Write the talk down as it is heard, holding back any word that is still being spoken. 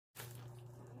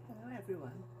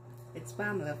everyone, it's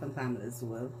Pamela from Pamela's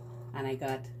World, and I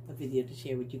got a video to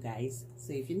share with you guys.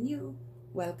 So if you're new,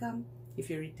 welcome. If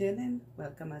you're returning,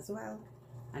 welcome as well.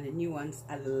 And the new ones,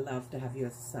 I love to have you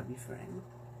as a subby friend.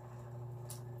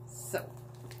 So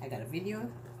I got a video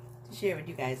to share with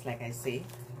you guys, like I say,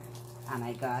 and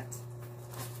I got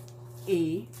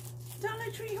a Dollar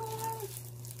Tree haul.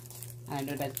 And I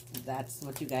know that that's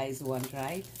what you guys want,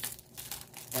 right?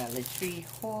 Dollar Tree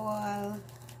haul.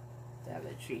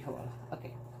 Dollar Tree haul.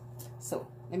 Okay, so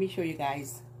let me show you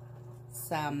guys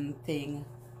something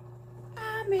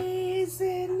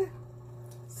amazing.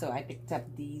 So I picked up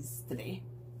these today.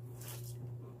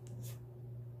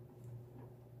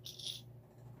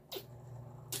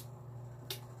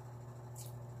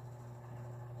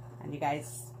 And you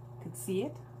guys could see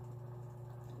it.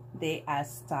 They are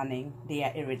stunning. They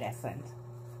are iridescent.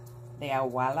 They are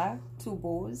Walla 2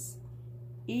 bows.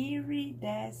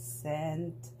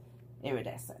 Iridescent.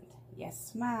 Iridescent.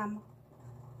 Yes, ma'am.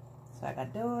 So I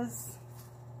got those.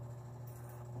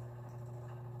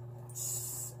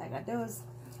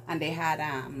 And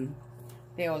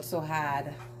they also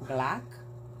had black,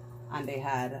 and they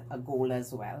had a gold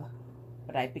as well.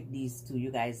 But I picked these two.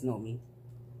 You guys know me.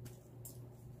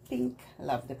 Pink.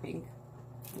 Love the pink.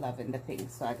 Loving the pink.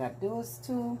 So I got those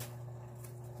two.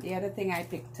 The other thing I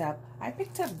picked up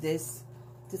this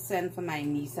to send for my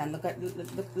niece, and look at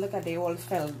they all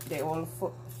fell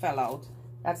out.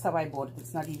 That's how I bought it.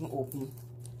 It's not even open,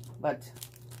 but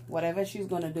whatever she's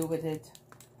gonna do with it,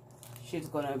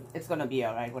 it's gonna be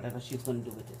all right, whatever she's gonna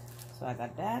do with it. So I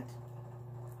got that.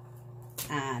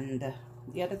 And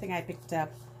the other thing I picked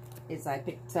up is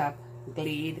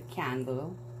Glade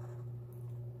candle,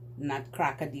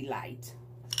 Nutcracker Delight,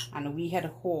 and we had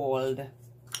hauled,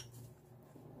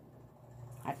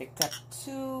 I picked up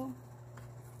 2,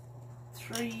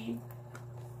 3,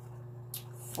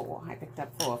 4. I picked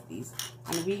up 4 of these,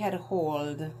 and we had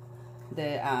hauled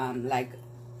the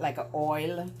like a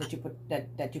oil that you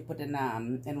put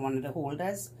in one of the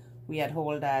holders. We had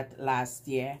hauled that last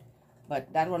year,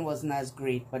 but that one wasn't as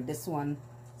great, but this one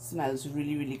smells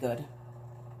really good.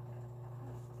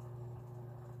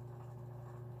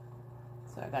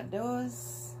 So I got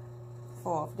those,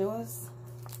 4 of those.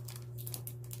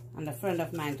 And a friend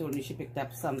of mine told me she picked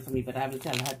up some for me, but I will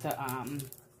tell her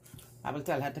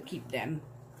to keep them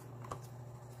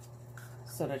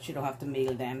so that she don't have to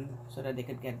mail them, so that they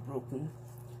could get broken.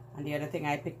 And the other thing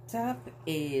I picked up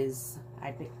is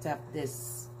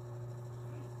this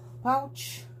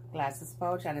pouch, glasses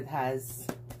pouch, and it has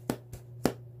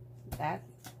that.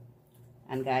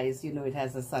 And guys, you know it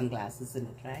has the sunglasses in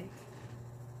it, right?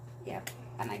 Yep.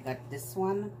 And I got this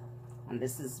one, and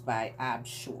this is by Ab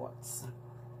Schwartz.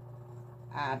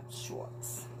 Ab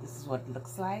Schwartz. This is what it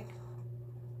looks like,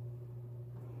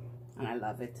 and I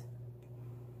love it.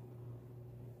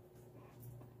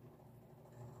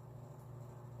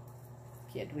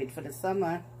 Can't wait for the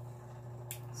summer.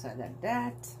 So I got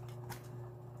that,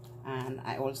 and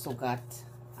I also got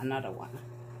another one.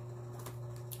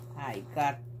 I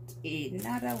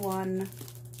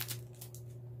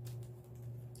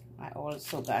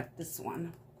also got this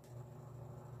one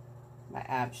by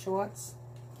Ab Schwartz.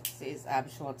 Says Ab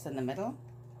Schwartz in the middle.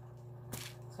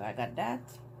 So I got that,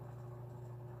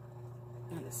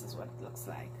 and this is what it looks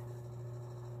like.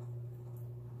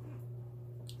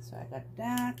 So I got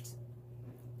that,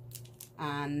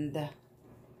 and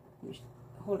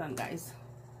hold on guys,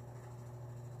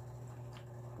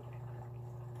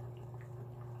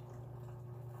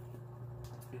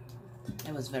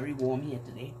 it was very warm here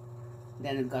today,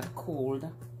 then it got cold,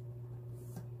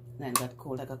 I got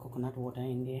coconut water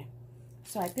in there.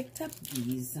 So I picked up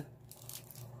these,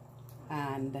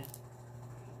 and let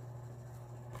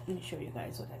me show you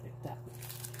guys what I picked up.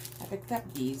 I picked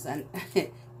up these, and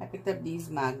I picked up these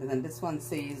magnets, and this one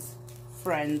says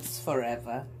Friends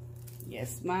Forever.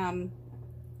 Yes, ma'am.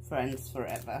 Friends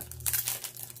Forever.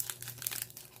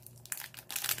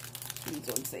 Please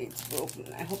don't say it's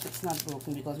broken. I hope it's not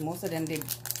broken, because most of them they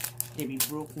be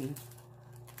broken.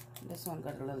 This one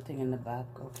got a little thing in the back.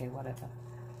 Okay, whatever.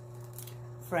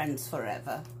 Friends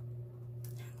Forever.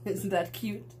 Isn't that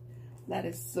cute? That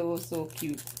is so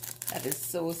cute. That is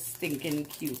so stinking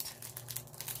cute.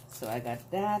 So I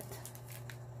got that.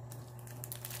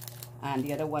 And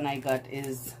the other one I got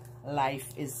is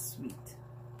Life is Sweet.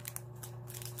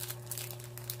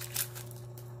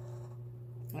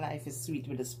 Life is sweet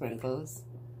with the sprinkles.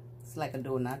 It's like a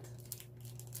donut.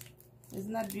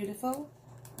 Isn't that beautiful?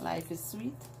 Life is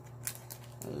sweet.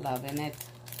 Loving it.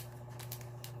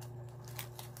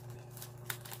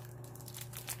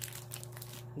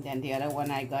 Then the other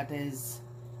one I got is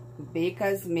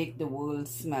Bakers make the world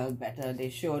smell better. They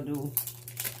sure do.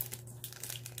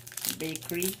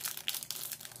 Bakery.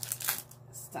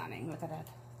 Stunning. Look at that.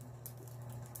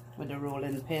 With the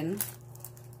rolling pin.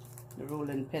 The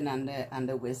rolling pin and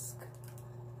the whisk.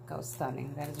 Look how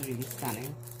stunning. That is really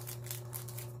stunning.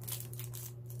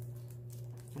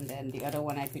 And then the other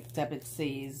one I picked up, it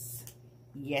says,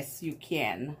 yes you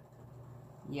can.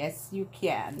 Yes you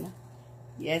can.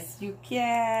 Yes you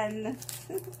can.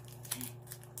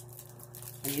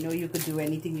 And you know you could do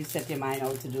anything you set your mind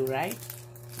out to do, right?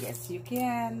 Yes you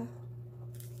can.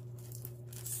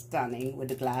 Stunning with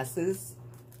the glasses.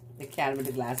 The cat with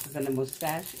the glasses and the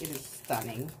mustache. It is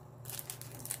stunning.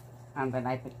 And then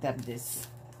I picked up this.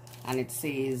 And it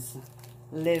says,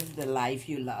 live the life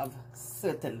you love.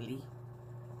 Certainly.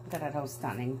 Look at that, how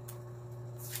stunning.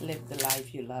 Live the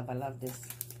life you love. I love this.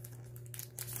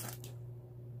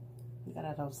 Look at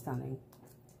that, how stunning.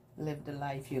 Live the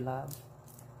life you love.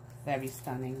 Very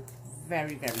stunning.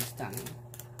 Very, very stunning.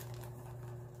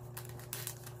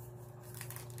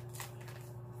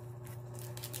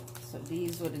 So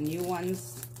these were the new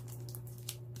ones.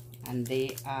 And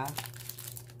they are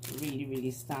really,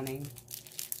 really stunning.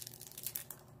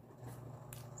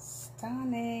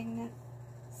 Stunning.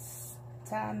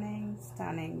 Stunning,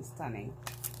 stunning, stunning.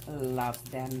 Love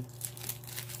them.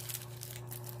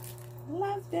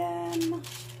 Love them.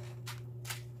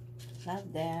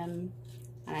 Love them.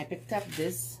 And I picked up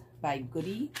this by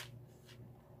Goody.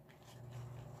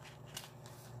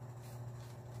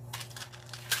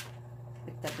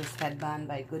 Picked up this headband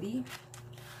by Goody.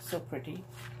 So pretty.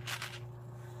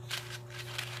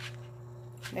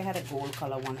 They had a gold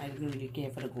color one. I didn't really care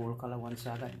for the gold color one,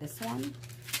 so I got this one.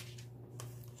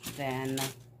 Then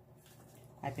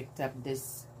I picked up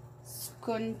this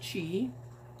scrunchie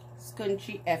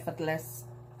effortless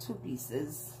 2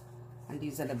 pieces, and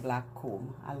these are the black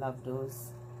comb. I love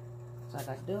those, so I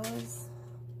got those.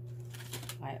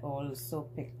 I also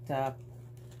picked up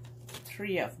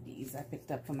 3 of these. I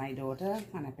picked up for my daughter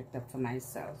and I picked up for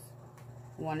myself.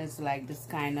 One is like this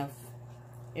kind of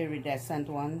iridescent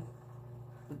one,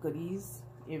 the Goodies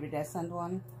iridescent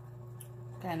one,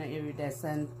 kind of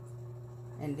iridescent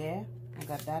in there. I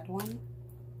got that one,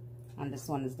 and this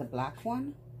one is the black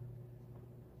one.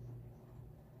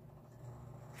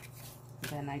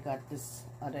 Then I got this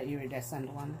other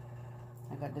iridescent one.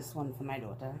 I got this one for my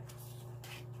daughter.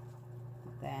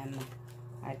 Then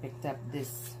I picked up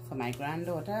this for my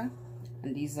granddaughter,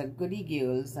 and these are Goody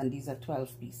Girls, and these are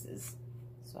 12 pieces.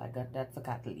 So I got that for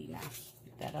Catalina.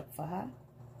 Picked that up for her.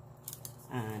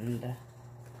 And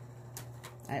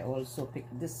I also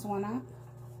picked this one up.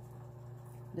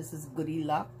 This is Goody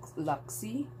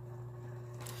Luxie.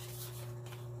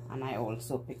 And I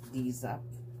also picked these up.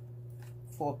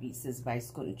 4 pieces by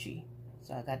Scrunchie.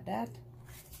 So I got that.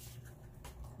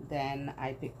 Then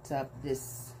I picked up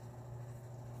this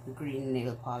green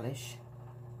nail polish.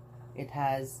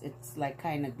 It's like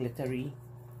kind of glittery.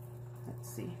 Let's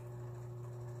see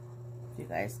if you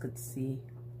guys could see.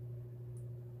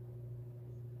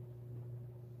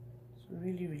 It's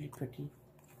really, really pretty.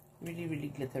 Really, really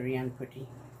glittery and pretty.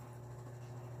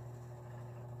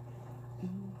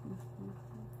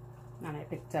 And I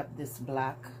picked up this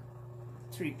black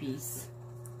 3-piece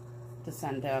to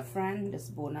send a friend, this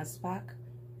bonus pack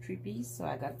 3-piece. So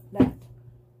I got that.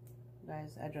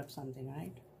 Guys, I dropped something,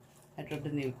 right? I dropped the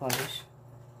nail polish.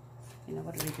 You know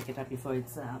what, let me pick it up before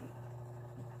it's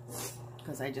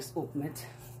because I just opened it.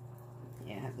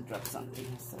 Yeah, I had to drop something.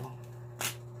 So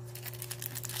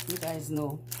you guys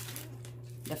know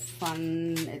the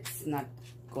fun, it's not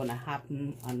gonna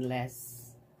happen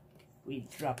unless we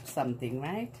drop something,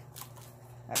 right?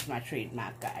 That's my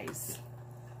trademark, guys.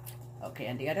 Okay,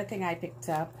 and the other thing I picked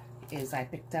up is I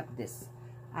picked up this,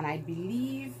 and I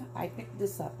believe I picked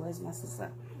this up. Where's my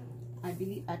sister? I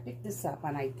believe I picked this up,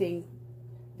 and I think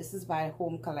this is by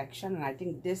Home Collection, and I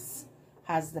think this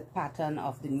has the pattern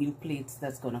of the new plates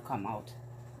that's gonna come out.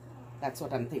 That's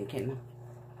what I'm thinking.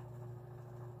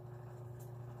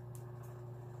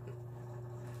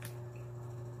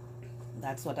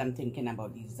 That's what I'm thinking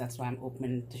about these. That's why I'm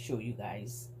opening to show you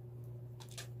guys.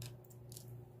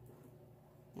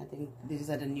 I think these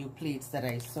are the new plates that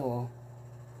I saw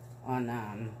on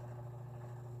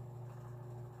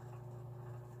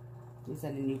these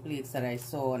are the new plates that I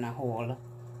saw on a haul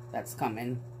that's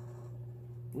coming.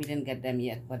 We didn't get them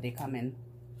yet, but they're coming.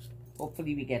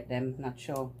 Hopefully we get them. Not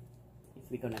sure if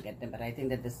we're gonna get them, but I think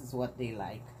that this is what they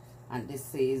like. And this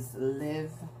says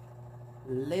live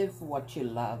what you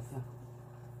love.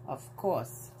 Of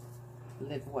course,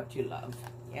 live what you love.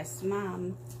 Yes,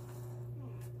 ma'am.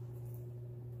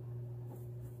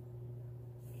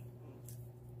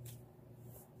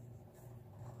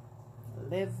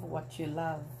 Live what you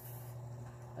love.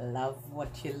 Love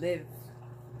what you live.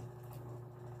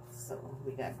 So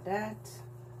we got that.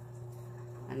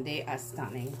 And they are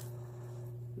stunning.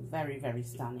 Very, very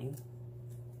stunning.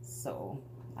 So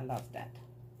I love that.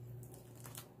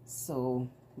 So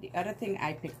the other thing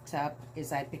I picked up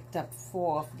is I picked up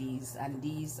 4 of these, and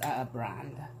these are a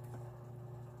brand.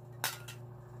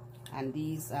 And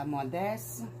these are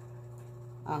Modest,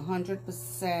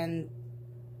 100%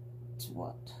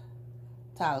 what?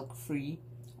 Talc free,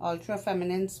 ultra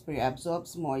feminine spray,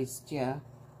 absorbs moisture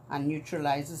and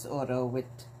neutralizes odor with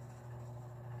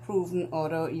proven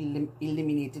odor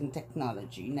eliminating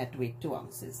technology. Net weight 2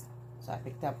 ounces. So I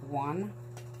picked up 1,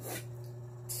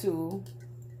 2,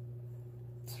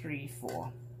 3,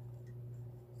 4.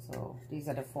 So these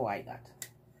are the 4 I got.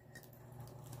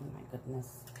 Oh my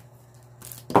goodness.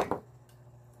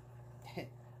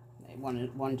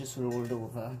 One just rolled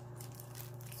over.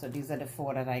 So these are the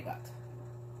 4 that I got.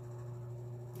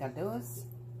 Got those.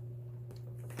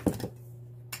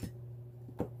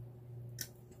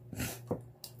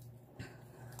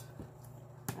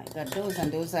 I got those,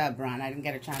 and those are a brand. I didn't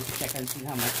get a chance to check and see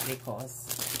how much they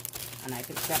cost. And I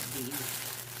picked up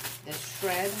the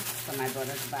shred from my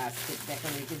brother's basket,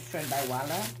 decorative shred by Walla.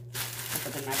 I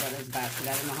put in my brother's basket.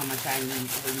 I don't know how much I will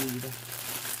need.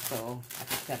 So I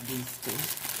picked up these 2.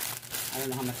 I don't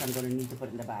know how much I'm going to need to put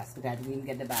in the basket. I didn't even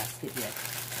get the basket yet.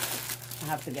 I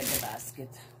have to get the basket.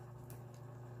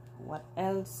 What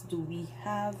else do we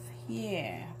have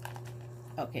here?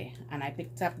 Okay, and I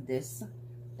picked up this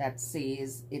that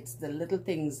says it's the little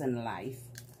things in life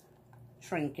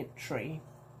trinket tray.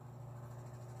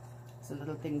 It's the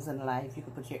little things in life. You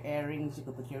could put your earrings, you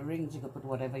could put your rings, you could put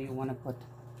whatever you want to put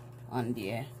on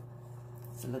there.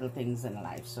 It's the little things in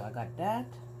life. So I got that.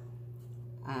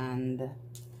 And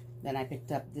then I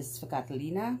picked up this for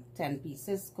Catalina, 10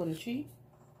 pieces scrunchie.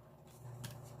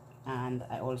 And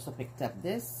I also picked up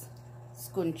this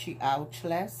scrunchie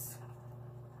ouchless.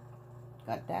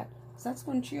 Got that. Is that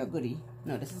scrunchie or goodie?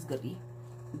 No, this is goodie.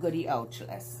 Goodie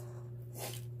ouchless.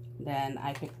 Then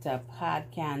I picked up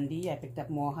hard candy. I picked up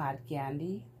more hard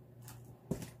candy.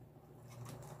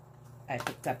 I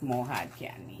picked up more hard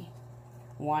candy.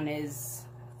 One is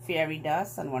fairy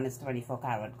dust and one is 24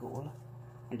 karat gold.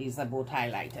 And these are both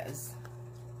highlighters.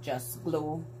 Just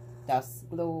Glow, Dust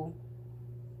Glow.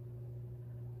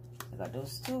 I got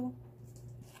those 2.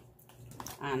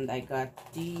 And I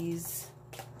got these.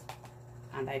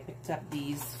 And I picked up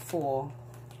these 4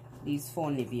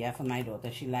 Nivea for my daughter.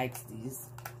 She likes these.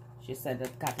 She said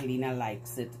that Catalina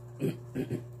likes it.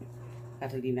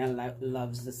 Catalina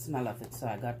loves the smell of it. So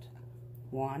I got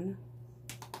 1,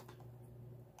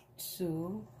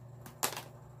 2,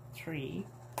 3,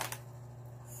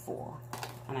 4.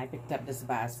 And I picked up this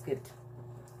basket,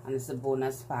 and it's a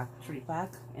bonus pack,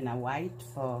 3-pack in a white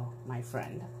for my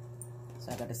friend.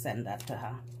 So I got to send that to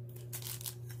her.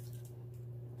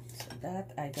 So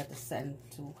that I got to send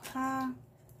to her.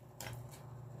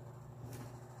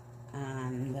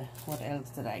 And what else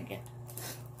did I get?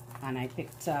 And I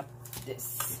picked up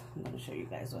this. I'm going to show you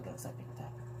guys what else I picked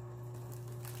up.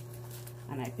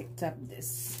 And I picked up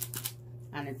this,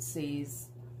 and it says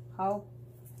how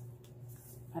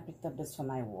I picked up this for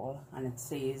my wall, and it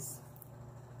says,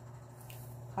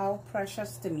 how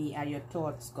precious to me are your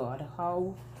thoughts, God.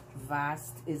 How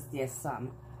vast is their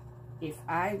sum. If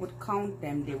I would count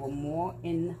them, they were more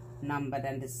in number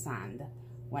than the sand.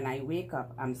 When I wake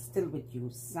up, I'm still with you.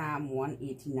 Psalm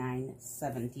 189,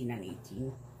 17 and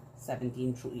 18.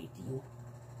 17 through 18.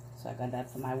 So I got that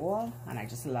for my wall, and I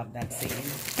just love that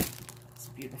saying. It's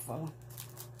beautiful.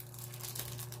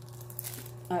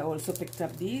 I also picked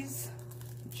up these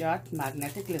Jot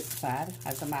magnetic list pad.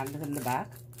 Has a magnet in the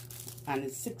back, and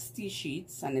it's 60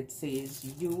 sheets, and it says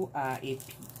you are a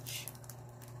peach.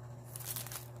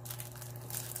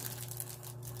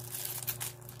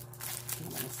 I'm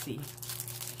gonna see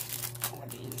what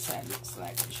the inside looks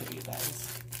like. I'll show you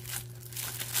guys.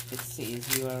 It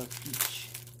says you are a peach.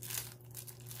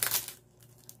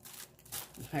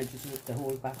 I just ripped the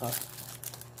whole pack up.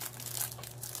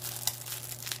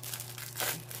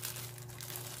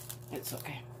 It's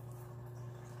okay.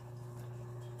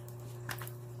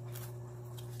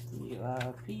 You are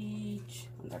a peach.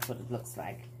 And that's what it looks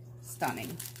like.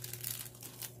 Stunning.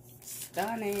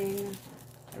 Stunning.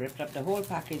 I ripped up the whole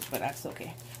package, but that's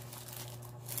okay.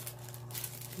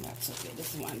 That's okay.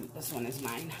 This one is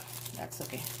mine. That's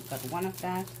okay. Got one of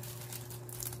that.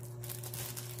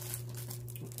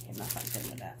 Okay, enough until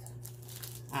with that.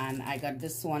 And I got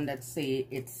this one that say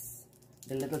it's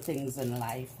the little things in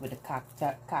life with the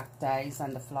cacti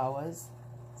and the flowers.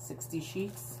 60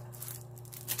 sheets.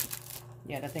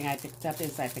 The other thing I picked up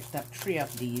is I picked up 3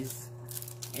 of these.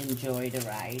 Enjoy the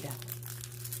ride.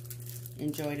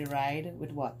 Enjoy the ride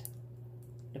with what?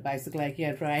 The bicycle I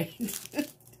can't ride.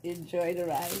 Enjoy the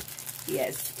ride.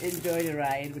 Yes, enjoy the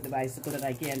ride with the bicycle that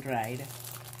I can't ride.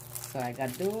 So I got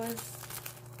those.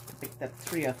 I picked up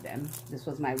 3 of them. This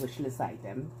was my wish list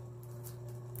item.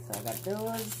 So I got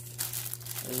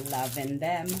those. Loving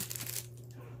them.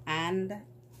 And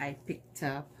I picked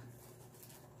up,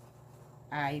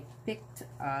 I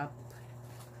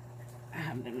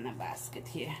have them in a basket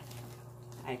here.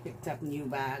 I picked up new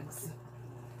bags.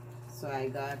 So I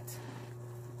got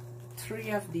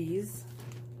 3 of these.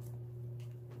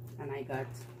 And I got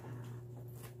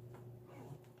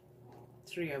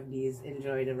 3 of these.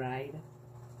 Enjoy the ride.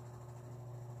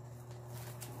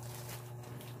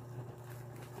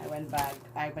 I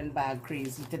went bag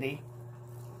crazy today.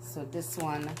 So this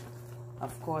one,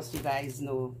 of course, you guys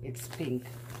know it's pink.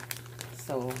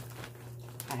 So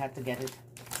I had to get it.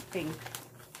 It's pink.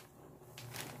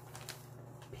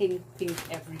 Pink, pink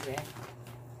everywhere.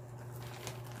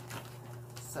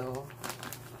 So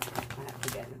I have to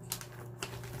get it.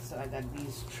 So I got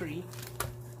these 3.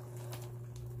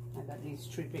 I got these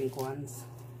 3 pink ones.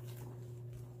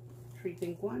 3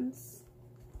 pink ones.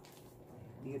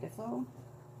 Beautiful.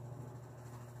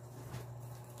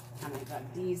 And I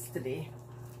got these today.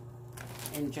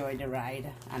 Enjoy the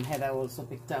ride. And Heather also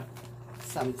picked up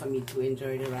some for me to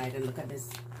enjoy the ride. And look at this.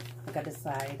 Look at the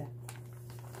side.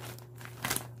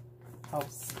 How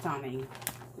stunning.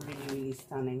 Really, really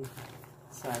stunning.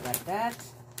 So I got that.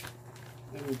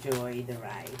 Enjoy the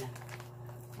ride.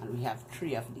 And we have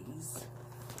 3 of these.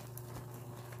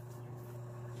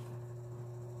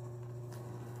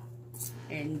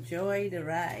 Enjoy the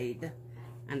ride.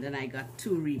 And then I got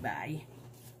 2 rebuy.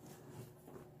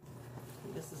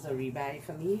 This is a rebuy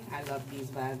for me. I love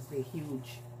these bags. They're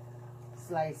huge.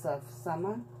 Slice of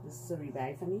summer. This is a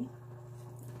rebuy for me.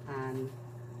 And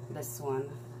this one.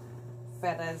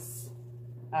 Feathers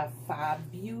are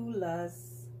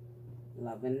fabulous.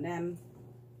 Loving them.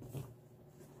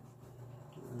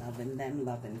 Loving them,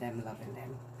 loving them, loving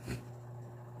them.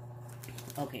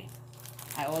 Okay.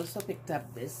 I also picked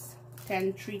up this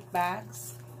 10 treat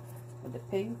bags with the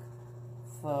pink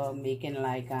for making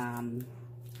like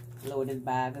loaded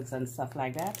bags and stuff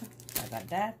like that. I got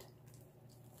that.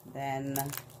 Then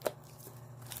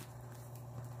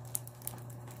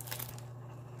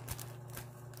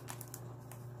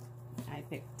I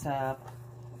picked up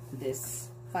this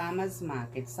Farmers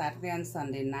Market Saturday and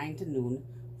Sunday 9 to noon,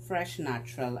 fresh,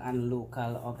 natural and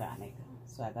local organic.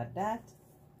 So I got that.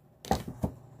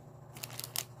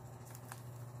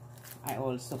 I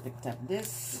also picked up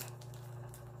this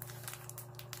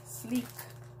sleek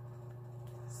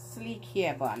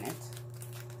hair bonnet.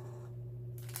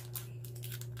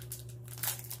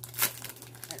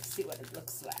 Let's see what it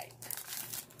looks like.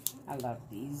 I love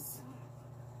these.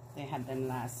 They had them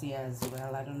last year as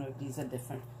well. I don't know if these are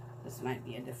different. This might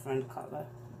be a different color.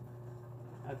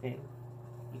 Okay,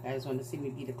 you guys want to see me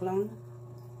be the clown?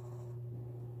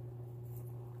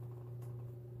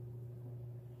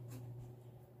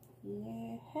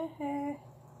 Yeah.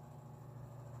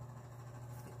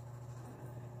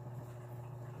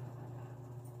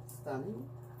 Stunning.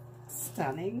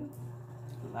 Stunning.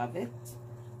 Love it.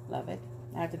 Love it.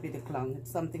 I have to be the clown.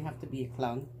 It's something have to be a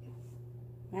clown.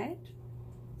 Right?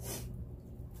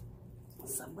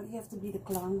 Somebody have to be the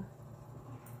clown.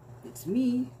 It's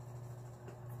me.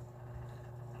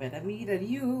 Better me than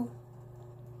you.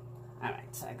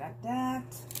 Alright, so I got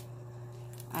that.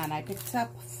 And I picked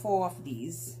up 4 of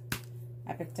these.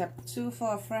 I picked up 2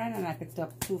 for a friend and I picked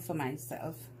up 2 for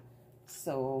myself.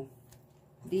 So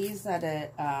these are the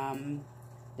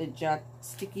Jot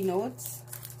sticky notes.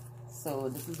 So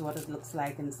this is what it looks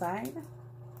like inside.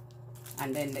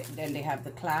 And then they have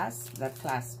the clasp, that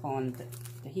clasp on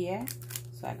here.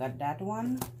 So I got that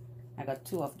one. I got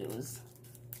 2 of those.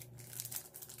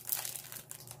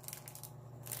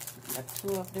 Got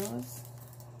 2 of those.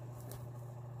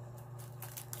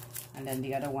 And then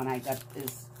the other one I got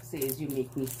is says you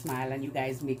make me smile, and you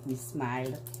guys make me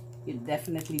smile. You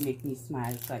definitely make me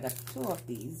smile. So I got 2 of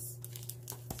these.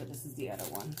 So this is the other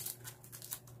one.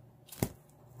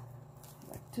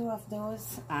 Got 2 of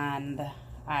those, and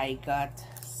I got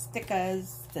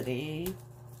stickers today.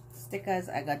 Stickers.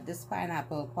 I got this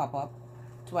pineapple pop-up,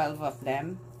 12 of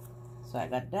them. So I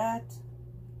got that.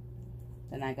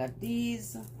 Then I got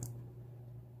these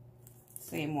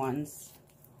same ones,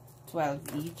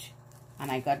 12 each. And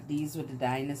I got these with the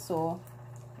dinosaur.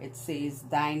 It says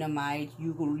dynamite,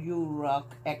 you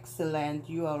rock, excellent,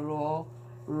 you are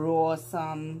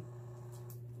awesome.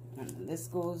 And the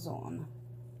list goes on.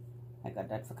 I got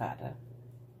that for Carter.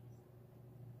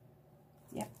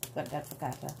 Got that for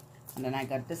Kata. And then I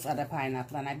got this other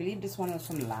pineapple, and I believe this one was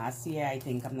from last year, I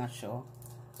think, I'm not sure.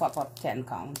 Pop up 10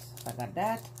 counts. I got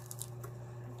that.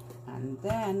 And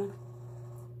then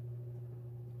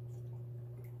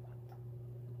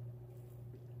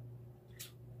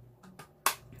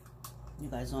you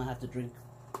guys don't have to drink.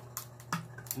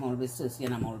 I'm always thirsty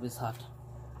and I'm always hot.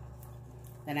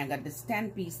 Then I got this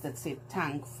 10 piece that said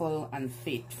thankful and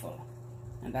faithful.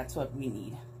 And that's what we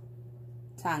need.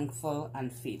 Thankful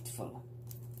and faithful.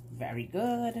 Very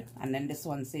good. And then this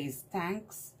one says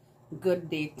thanks, good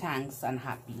day, thanks, and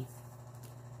happy.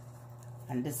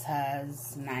 And this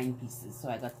has 9 pieces, so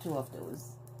I got 2 of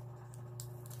those.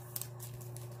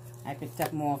 I picked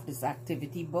up more of this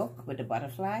activity book with the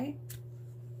butterfly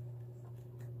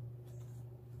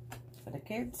for the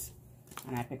kids.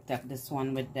 And I picked up this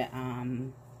one with the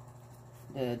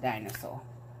dinosaur.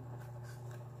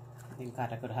 I think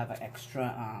Kata could have an extra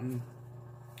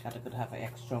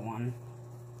one.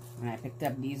 And I picked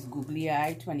up these googly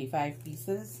eye 25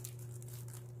 pieces.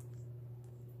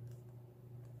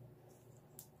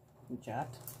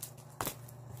 Jot.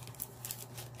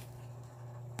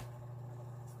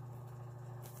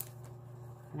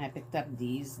 And I picked up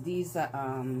these. These are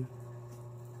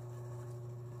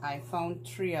I found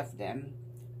 3 of them.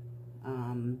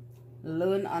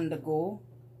 Learn on the Go,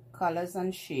 Colors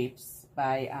and Shapes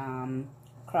by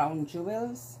Crown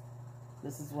Jewels.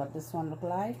 This is what this one look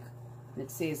like. It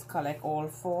says collect all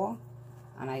 4,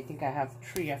 and I think I have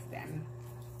 3 of them.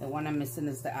 The one I'm missing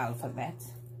is the alphabet.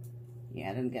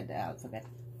 Yeah, I didn't get the alphabet.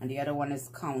 And the other one is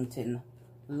counting,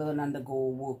 Learn on the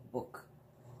Go workbook.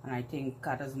 And I think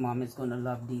Kata's mom is going to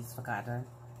love these for Kata.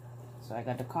 So I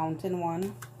got the counting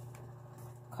one,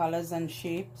 colors and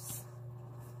shapes,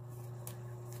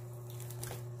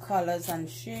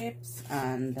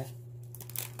 and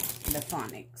the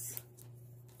phonics.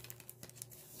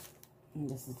 And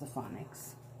this is the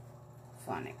phonics.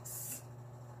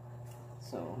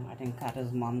 So I think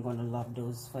Kata's mom going to love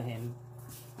those for him.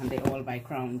 And they're all by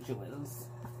Crown Jewels.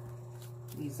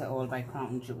 These are all by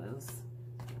Crown Jewels.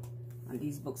 And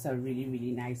these books are really,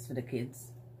 really nice for the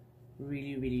kids.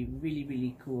 Really, really, really,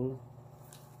 really cool.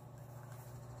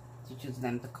 Teaches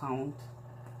them to count,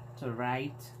 to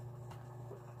write.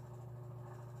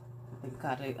 I think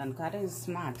Kata is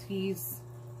smart. He's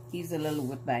a little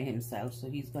whip by himself, so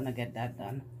he's gonna get that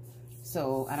done.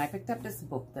 So, and I picked up this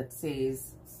book that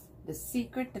says The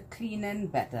Secret to Cleaning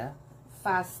Better,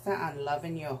 Faster, and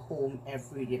Loving Your Home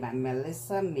Every Day by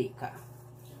Melissa Maker,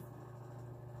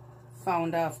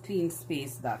 founder of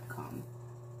cleanspace.com.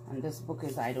 And this book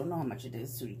is, I don't know how much it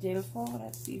is retail for.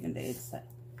 Let's see, even the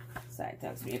side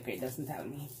tells me. Okay, it doesn't tell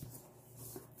me.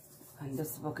 And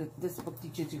this book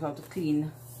teaches you how to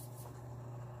clean,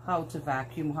 how to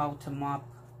vacuum, how to mop,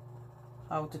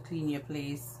 how to clean your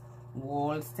place,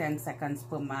 walls, 10 seconds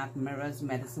per map, mirrors,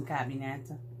 medicine cabinet,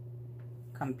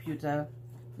 computer.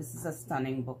 This is a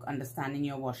stunning book. Understanding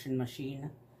your washing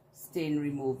machine, stain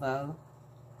removal.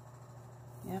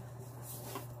 Yep,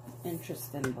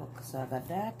 interesting book. So I got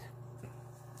that.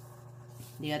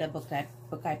 The other book I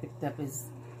picked up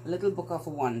is Little Book of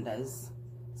Wonders,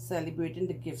 Celebrating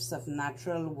the Gifts of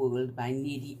Natural World by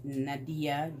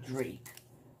Nadia Drake.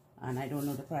 And I don't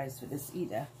know the price for this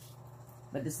either.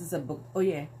 But this is a book, oh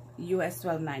yeah, US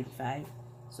 $12.95.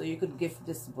 So you could gift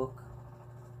this book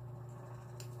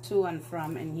to and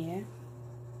from in here.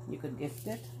 You could gift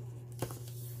it.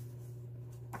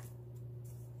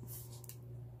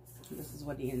 This is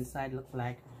what the inside looked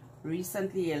like.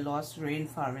 Recently, a lost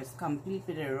rainforest, complete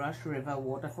with a rush river,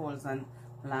 waterfalls, and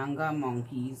langur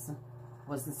monkeys,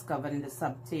 was discovered in the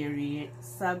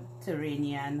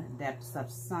subterranean depths of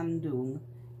Sandung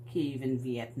Cave in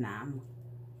Vietnam.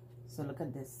 So look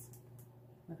at this.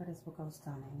 Look at this book, how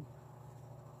stunning.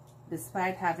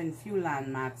 Despite having few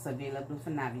landmarks available for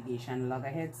navigation,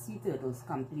 loggerhead sea turtles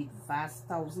complete vast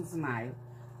thousand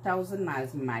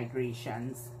miles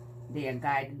migrations. They are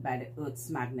guided by the Earth's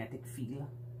magnetic field.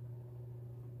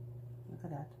 Look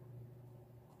at that.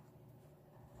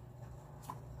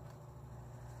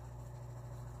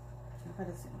 Look at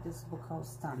this book, how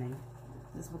stunning.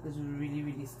 This book is really,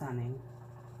 really stunning.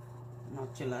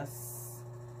 Nautilus.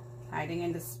 Hiding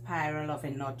in the spiral of a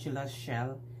Nautilus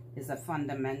shell is a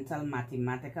fundamental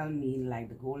mathematical mean like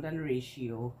the golden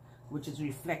ratio, which is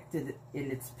reflected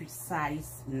in its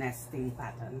precise nesting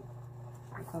pattern.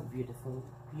 Look how beautiful.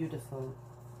 Beautiful.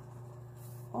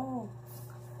 Oh,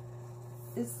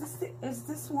 is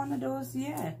this one of those?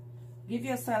 Yeah, give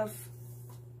yourself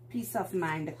peace of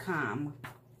mind, the calm.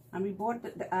 And we bought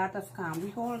the Art of Calm. We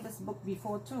hauled this book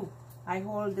before too. I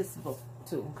hauled this book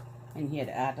too in here,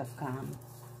 the Art of Calm.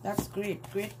 That's great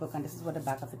book. And this is what the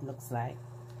back of it looks like.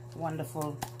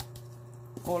 Wonderful.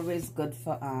 Always good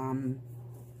for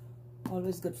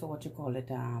what you call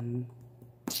it,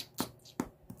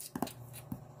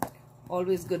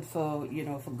 always good for, you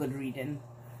know, for good reading.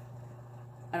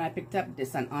 And I picked up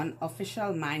this, an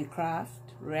unofficial Minecraft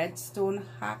Redstone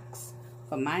Hacks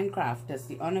for Minecrafters,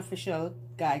 the unofficial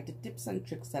guide to tips and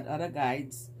tricks that other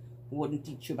guides wouldn't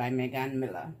teach you, by Megan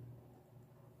Miller.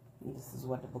 And this is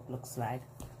what the book looks like.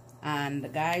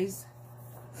 And guys,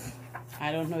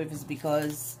 I don't know if it's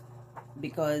because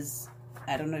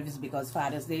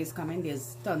Father's Day is coming.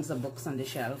 There's tons of books on the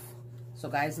shelf. So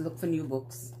guys, look for new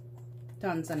books.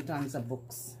 Tons and tons of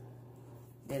books.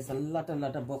 There's a lot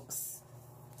of books.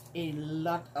 A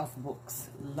lot of books.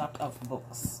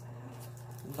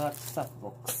 Lots of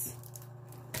books.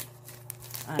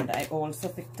 And I also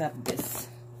picked up this,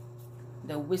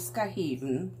 the Whisker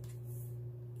Haven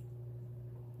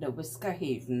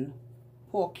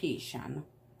Porcation.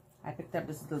 I picked up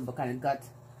this little book and it got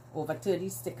over 30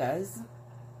 stickers.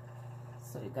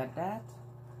 So you got that.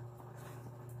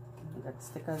 You got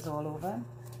stickers all over.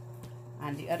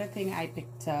 And the other thing I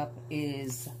picked up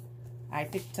is, I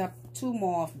picked up 2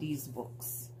 more of these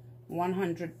books.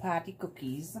 100 Party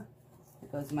Cookies,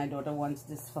 because my daughter wants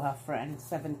this for her friend,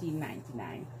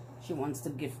 $17.99. She wants to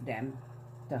gift them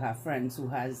to her friends who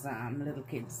has little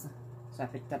kids. So I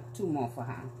picked up 2 more for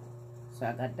her. So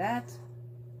I got that,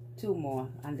 2 more,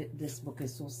 and this book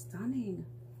is so stunning.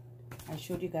 I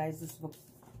showed you guys this book.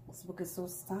 This book is so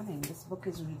stunning. This book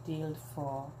is retailed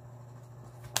for,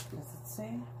 what does it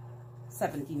say?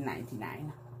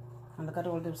 $17.99. And look at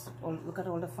all this. Look at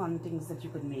all the fun things that you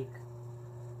could make.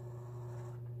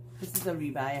 This is a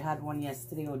rebuy. I had one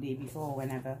yesterday or day before,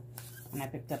 whenever, and I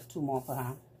picked up 2 more for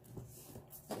her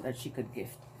that she could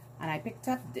gift. And I picked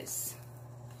up this,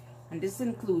 and this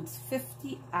includes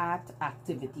 50 art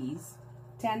activities,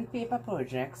 10 paper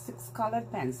projects, 6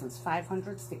 colored pencils,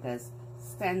 500 stickers,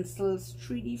 stencils,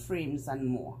 3D frames, and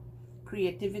more.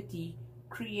 Creativity,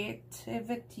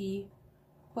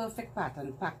 perfect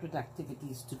pattern packed with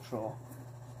activities to draw.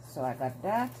 So I got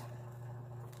that,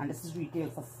 and this is retail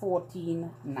for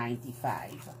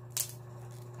 $14.95.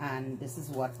 And this is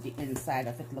what the inside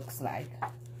of it looks like.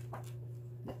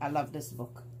 I love this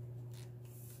book.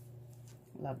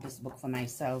 Love this book for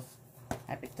myself.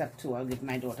 I picked up 2. I'll give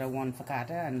my daughter 1 for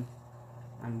Carter, and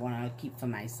 1 I'll keep for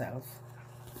myself.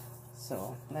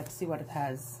 So let's see what it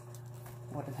has.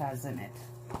 What it has in it.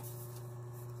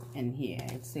 In here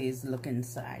it says look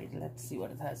inside. Let's see what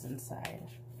it has inside.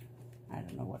 I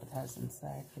don't know what it has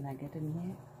inside. Can I get in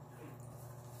here?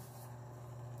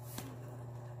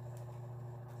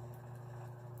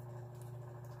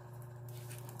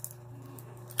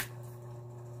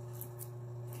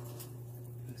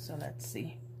 So let's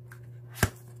see.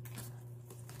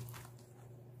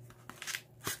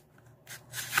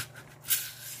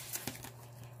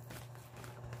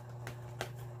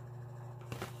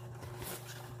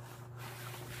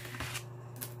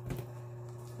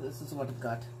 This is what it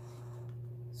got.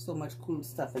 So much cool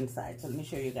stuff inside. So let me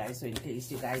show you guys, so in case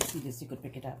you guys see this, you could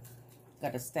pick it up.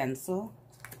 Got a stencil.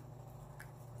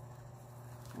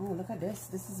 Oh, look at this.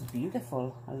 This is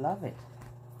beautiful. I love it.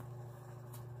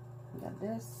 Got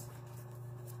this.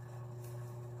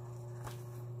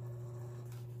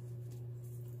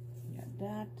 Got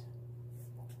that.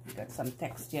 Got some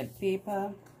textured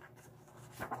paper.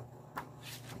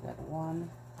 Got 1.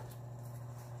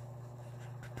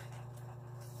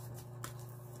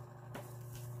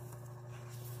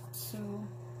 2,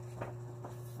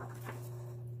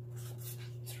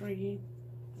 3,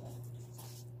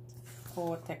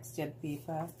 4 textured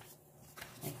paper.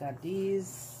 I got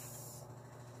these.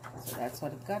 So that's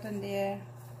what it got in there.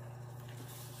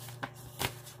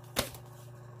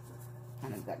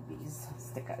 And I got these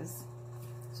stickers.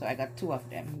 So I got 2 of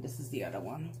them. This is the other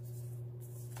one.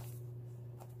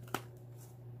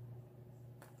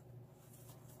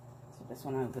 So this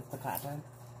one I'll give to Carter.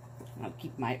 I'll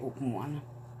keep my open one.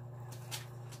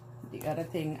 The other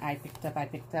thing I picked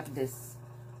up this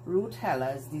Ruth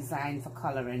Heller's Design for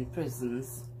Coloring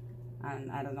Prisons.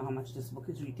 And I don't know how much this book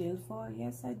is retailed for.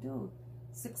 Yes, I do.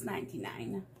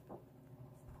 $6.99.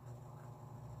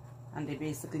 And they're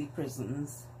basically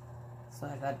prisons. So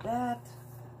I got that.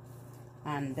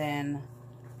 And then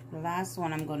the last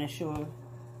one I'm going to show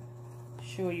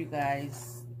you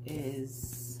guys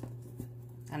is,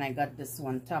 and I got this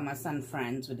one, Thomas and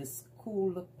Friends, with this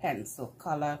cool pencil,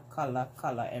 color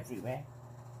everywhere.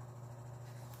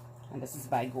 And this is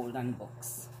by Golden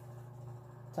Books,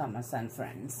 Thomas and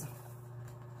Friends.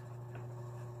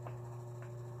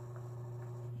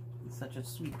 Such a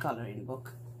sweet coloring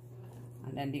book.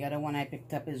 And then the other one I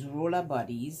picked up is Roller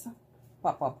Buddies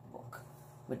pop-up book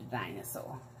with the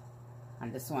dinosaur.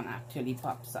 And this one actually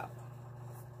pops up.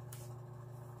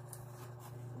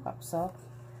 Pops up.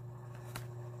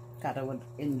 Carter would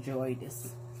enjoy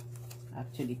this.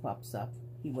 Actually pops up.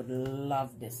 He would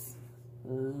love this.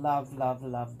 Love, love,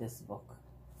 love this book.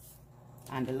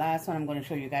 And the last one I'm going to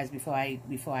show you guys before I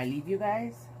leave you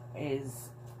guys is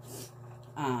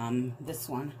this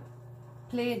one.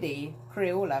 Play Day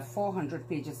Crayola, 400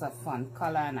 pages of fun,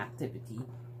 color and activity.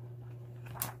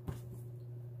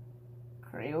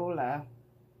 Crayola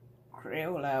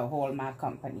Hallmark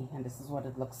Company, and this is what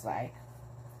it looks like.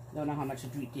 Don't know how much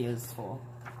it retails for,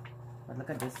 but look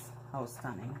at this, how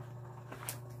stunning.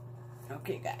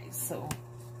 Okay guys, so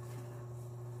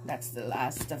that's the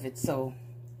last of it. So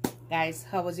guys,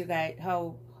 how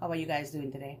are you guys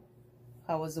doing today?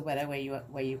 How was the weather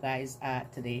where you guys are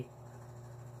today?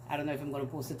 I don't know if I'm going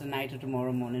to post it tonight or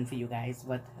tomorrow morning for you guys,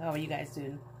 but how are you guys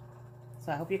doing?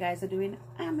 So I hope you guys are doing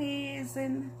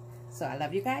amazing. So I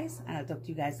love you guys, and I'll talk to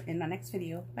you guys in my next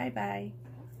video. Bye bye.